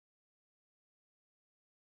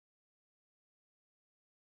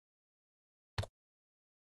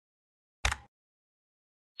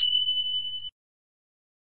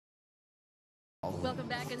Welcome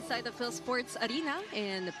back inside the Phil Sports Arena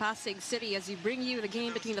in Pasig City as we bring you the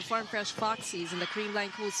game between the Farm Fresh Foxies and the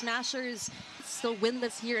Creamline Cool Smashers. Still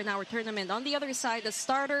winless here in our tournament. On the other side, the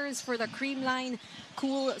starters for the Creamline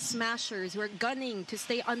Cool Smashers who are gunning to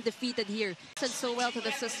stay undefeated here. Said so well to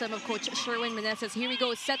the system of Coach Sherwin Meneses. Here we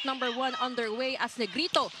go, set number 1 underway as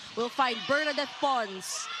Negrito will find Bernadette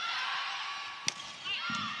Pons.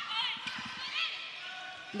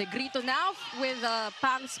 Negrito now with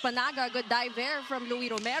Pangs Panaga. Good dive there from Louis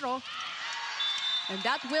Romero. And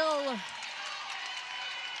that will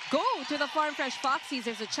go to the Farm Fresh Foxies.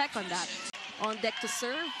 There's a check on that. On deck to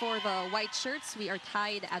serve for the white shirts. We are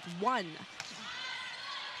tied at 1.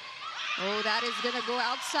 Oh, that is going to go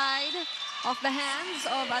outside of the hands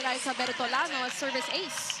of Alaisa Bertolano, a service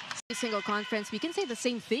ace. Single conference, we can say the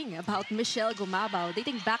same thing about Michelle Gumabao.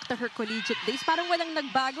 Dating back to her collegiate days, parang walang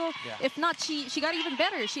nagbago. Yeah. If not, she got even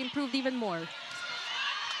better. She improved even more.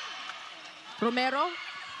 Romero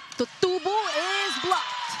to Tubo is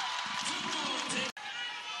blocked.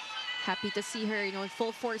 Happy to see her, in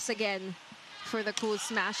full force again for the Cool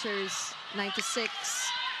Smashers. 9-6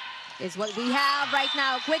 is what we have right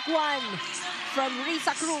now. Quick one from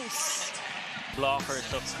Risa Cruz.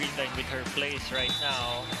 Blockers of Creamline with her plays right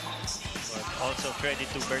now. But also credit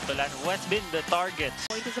to Bertolano, who has been the target.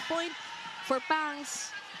 Point is a point for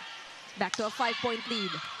Pangs. Back to a 5-point lead.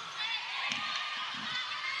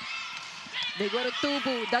 They go to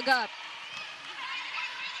Tubu, dug up.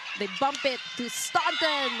 They bump it to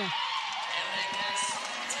Staunton.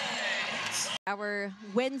 Our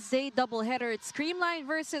Wednesday doubleheader, it's Creamline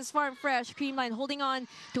versus Farm Fresh. Creamline holding on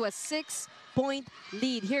to a 6-point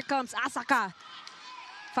lead. Here comes Asaka.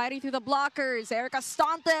 Fighting through the blockers. Erica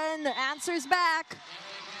Staunton answers back.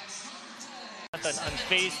 Staunton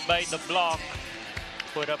unfazed by the block.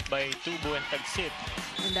 Put up by Tubo and Tagsit.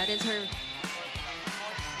 And that is her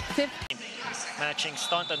 5th. Matching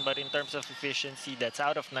Staunton, but in terms of efficiency, that's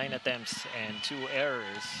out of 9 attempts and 2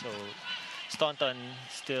 errors. So Staunton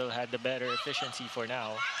still had the better efficiency for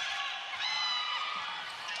now.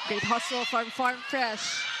 Great hustle from Farm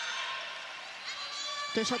Fresh.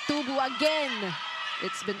 Trisha Tubu again.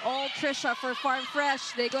 It's been all Trisha for Farm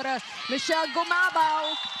Fresh. They go to Michelle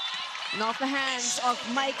Gumabao. And off the hands of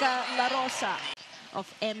Micah La Rosa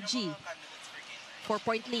of MG.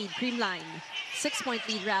 4-point lead, Creamline. 6-point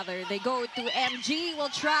lead rather. They go to MG, will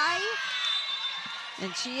try.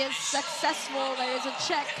 And she is successful. There is a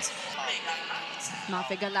check.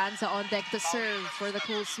 Mafe Galanza on deck to serve for the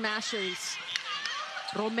Cool Smashers.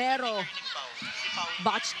 Romero.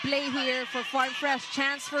 Botched play here for Farm Fresh.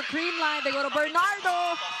 Chance for Creamline. They go to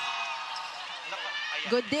Bernardo.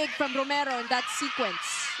 Good dig from Romero in that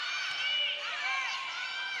sequence.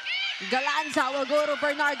 Galanza will go to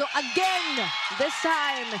Bernardo again. This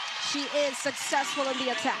time, she is successful in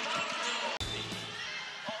the attack.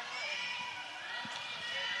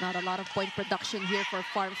 Not a lot of point production here for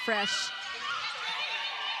Farm Fresh.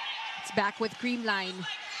 It's back with Creamline.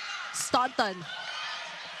 Staunton.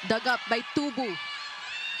 Dug up by Tubu.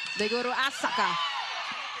 They go to Asaka.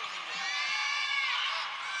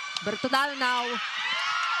 Bertolano now.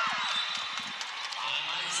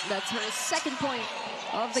 That's her 2nd point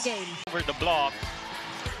of the game. Over the block.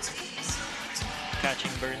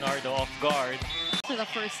 Catching Bernardo off guard. For the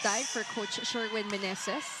first time for Coach Sherwin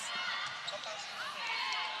Meneses.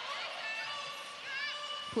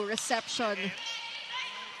 Poor reception.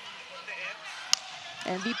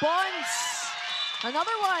 And the Pons.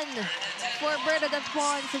 Another one for Bernadette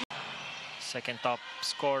Pons. 2nd top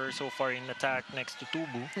scorer so far in attack next to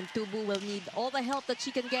Tubu. And Tubu will need all the help that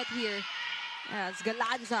she can get here as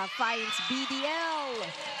Galanza finds BDL.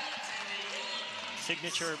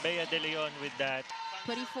 Signature Bea De Leon with that.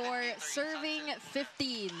 24 serving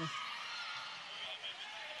 15.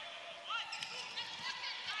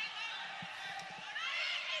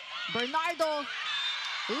 Bernardo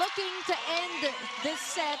looking to end this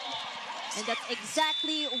set. And that's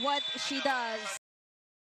exactly what she does.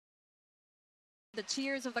 The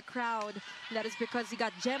cheers of the crowd. That is because you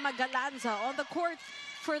got Gemma Galanza on the court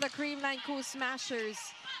for the Creamline Cool Smashers,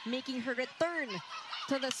 making her return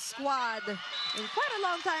to the squad in quite a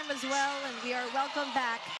long time as well, and we are welcome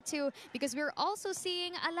back. Because we're also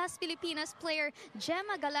seeing a Las Filipinas player,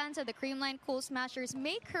 Gemma Galanza, the Creamline Cool Smashers,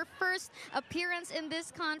 make her first appearance in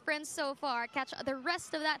this conference so far. Catch the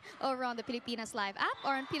rest of that over on the Pilipinas Live app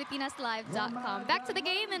or on PilipinasLive.com. Back to the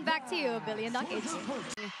game and back to you, Billy and Doc H.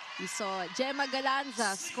 We saw Gemma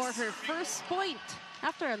Galanza score her first point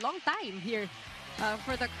after a long time here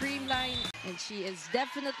for the Creamline, and she is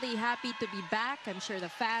definitely happy to be back. I'm sure the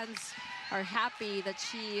fans are happy that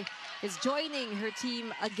she is joining her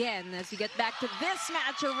team again as we get back to this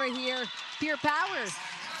match over here. Pure power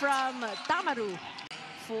from Tamaru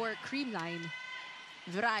for Creamline.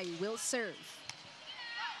 Viray will serve.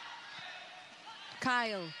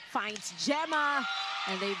 Kyle finds Gemma,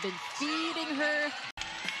 and they've been feeding her.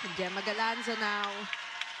 Gemma Galanza now,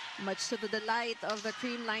 much to the delight of the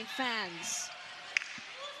Creamline fans.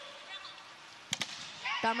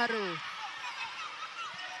 Tamaru.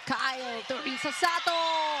 Kyle, Teresa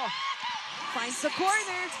Sato finds the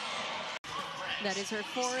corner. That is her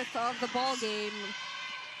 4th of the ball game.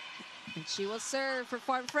 And she will serve for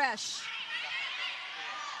Farm Fresh.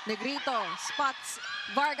 Negrito spots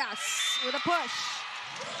Vargas with a push.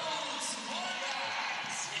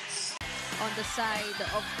 On the side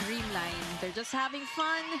of Creamline, they're just having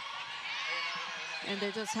fun. And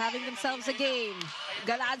they're just having themselves a game.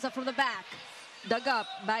 Galanza from the back. Dug up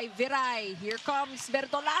by Viray. Here comes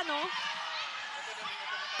Bertolano.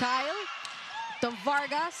 Kyle to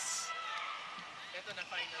Vargas.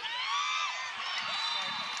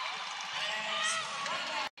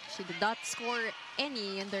 She did not score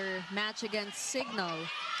any in their match against Signal.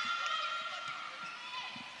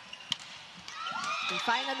 And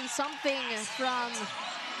finally something from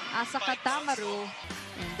Asaka Tamaru.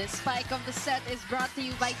 And this spike of the set is brought to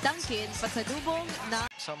you by Dunkin. Pasalubong na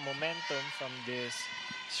some momentum from this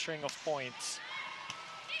string of points.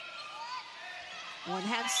 One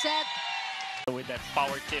hand set. With that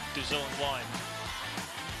power tip to zone 1.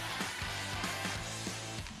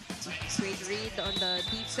 Great read on the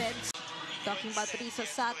defense. Talking about Teresa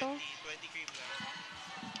Sato.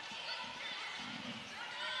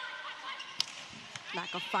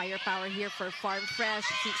 Lack of firepower here for Farm Fresh.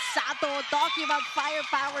 See Sato talking about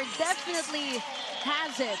firepower, definitely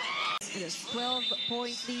has it. It is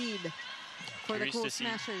 12-point lead for the Cool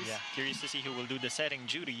Smashers. Yeah, curious to see who will do the setting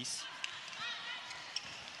duties.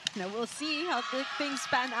 Now we'll see how the things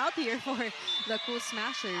pan out here for the Cool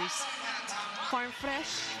Smashers. Farm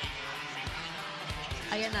Fresh.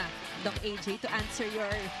 Ayan na, Doc AJ, to answer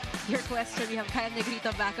your question. We have Kyle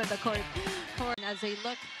Negrito back on the court as they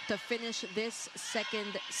look to finish this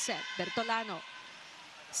second set. Bertolano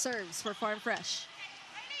serves for Farm Fresh.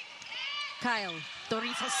 Kyle,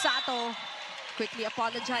 Teresa Sato quickly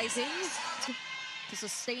apologizing to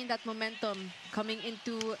sustain that momentum coming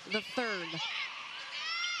into the third.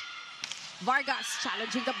 Vargas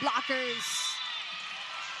challenging the blockers.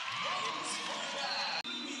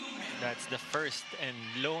 That's the first and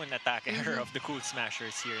lone attack error of the Cool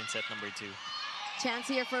Smashers here in set number 2. Chance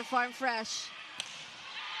here for Farm Fresh.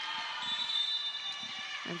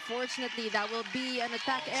 Unfortunately, that will be an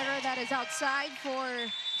attack error that is outside for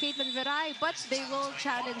Caitlin Viray, but they will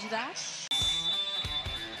challenge that.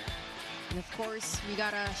 And of course, we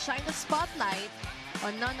gotta shine the spotlight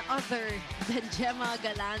on none other than Gemma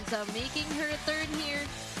Galanza, making her return here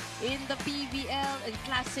in the PVL in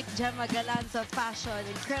classic Gemma Galanza fashion.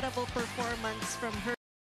 Incredible performance from her.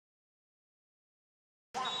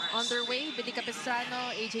 On their way, Billy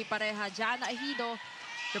Capistrano, AJ Pareja, Jana Ahido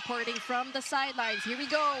reporting from the sidelines. Here we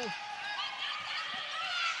go.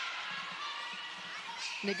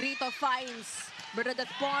 Negrito finds Bernadette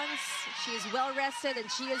Pons. She is well rested and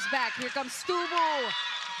she is back. Here comes Tubo.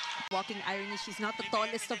 Walking irony, she's not the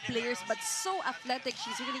tallest of players, but so athletic.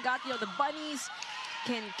 She's really got, the bunnies,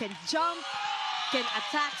 can jump, can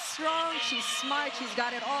attack strong. She's smart, she's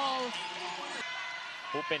got it all.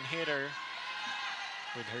 Open hitter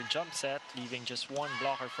with her jump set, leaving just one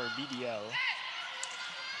blocker for BDL.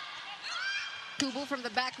 Tubo from the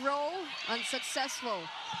back row, unsuccessful.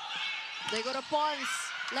 They go to Pons,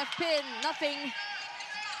 left pin, nothing.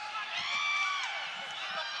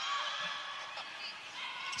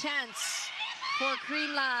 Chance for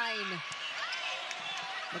Creamline.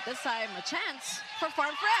 But this time, a chance for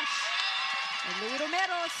Farm Fresh. And Louis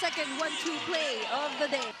Romero, second 1-2 play of the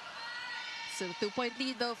day. So 2-point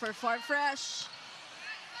lead though for Farm Fresh.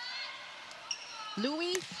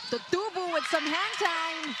 Louis to Tubo with some hang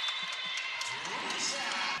time.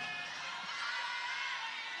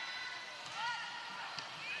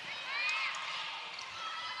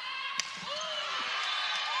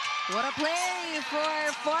 What a play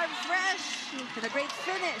for Farm Fresh and a great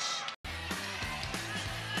finish.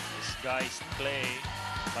 Disguised play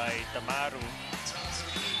by Tamaru.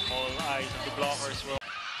 All eyes on the blockers.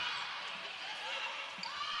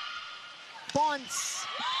 Pons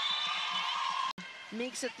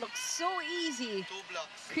makes it look so easy.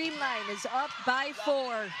 Creamline is up by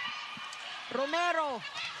 4. Romero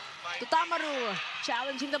to Tamaru,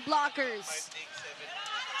 challenging the blockers.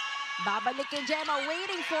 Babalik kay Gemma,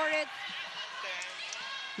 waiting for it.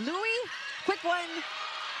 Louis, quick one.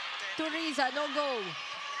 To Riza, no go.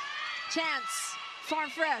 Chance. Farm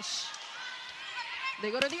Fresh.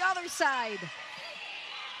 They go to the other side.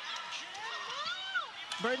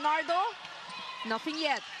 Bernardo. Nothing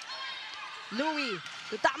yet. Louis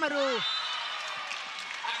to Tamaru.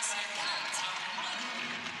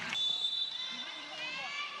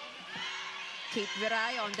 Kate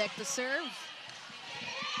Viray on deck to serve.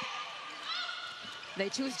 They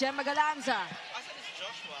choose Gemma Galanza.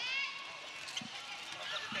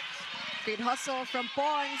 Great hustle from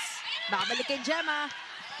Pons. Babalik kay Gemma.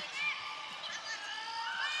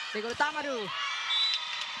 They go to Tamaru.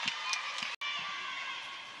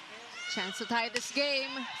 Chance to tie this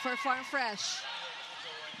game for Farm Fresh.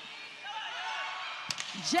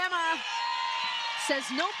 Gemma says,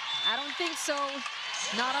 nope, I don't think so.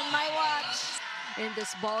 Not on my watch in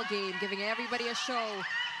this ball game, giving everybody a show.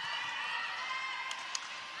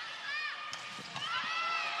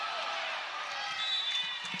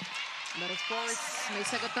 But of course, may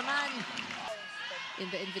sagot naman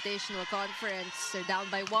in the Invitational Conference. They're down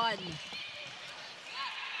by 1.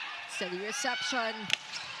 Steady reception.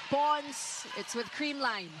 Pons, it's with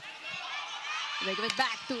Creamline. They give it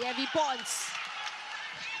back to Evie Pons.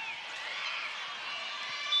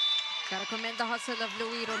 Gotta commend the hustle of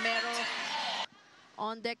Louis Romero.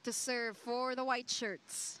 On deck to serve for the white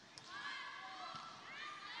shirts.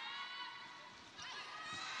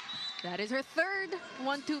 That is her third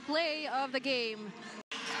 1-2 play of the game.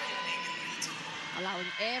 Allowing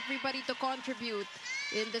everybody to contribute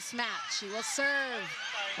in this match. She will serve.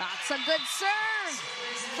 That's a good serve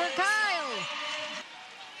for Kyle.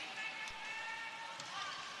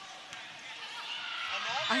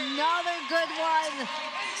 Another good one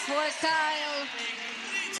for Kyle.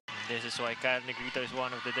 This is why Kyle Negrito is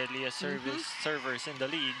one of the deadliest servers in the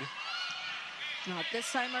league. Not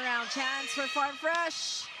this time around. Chance for Farm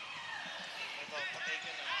Fresh.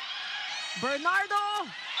 Bernardo.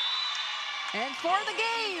 And for the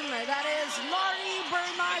game, that is Laurie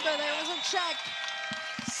Bernardo. There was a check.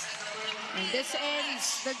 And this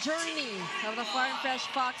ends the journey of the Farm Fresh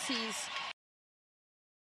Foxies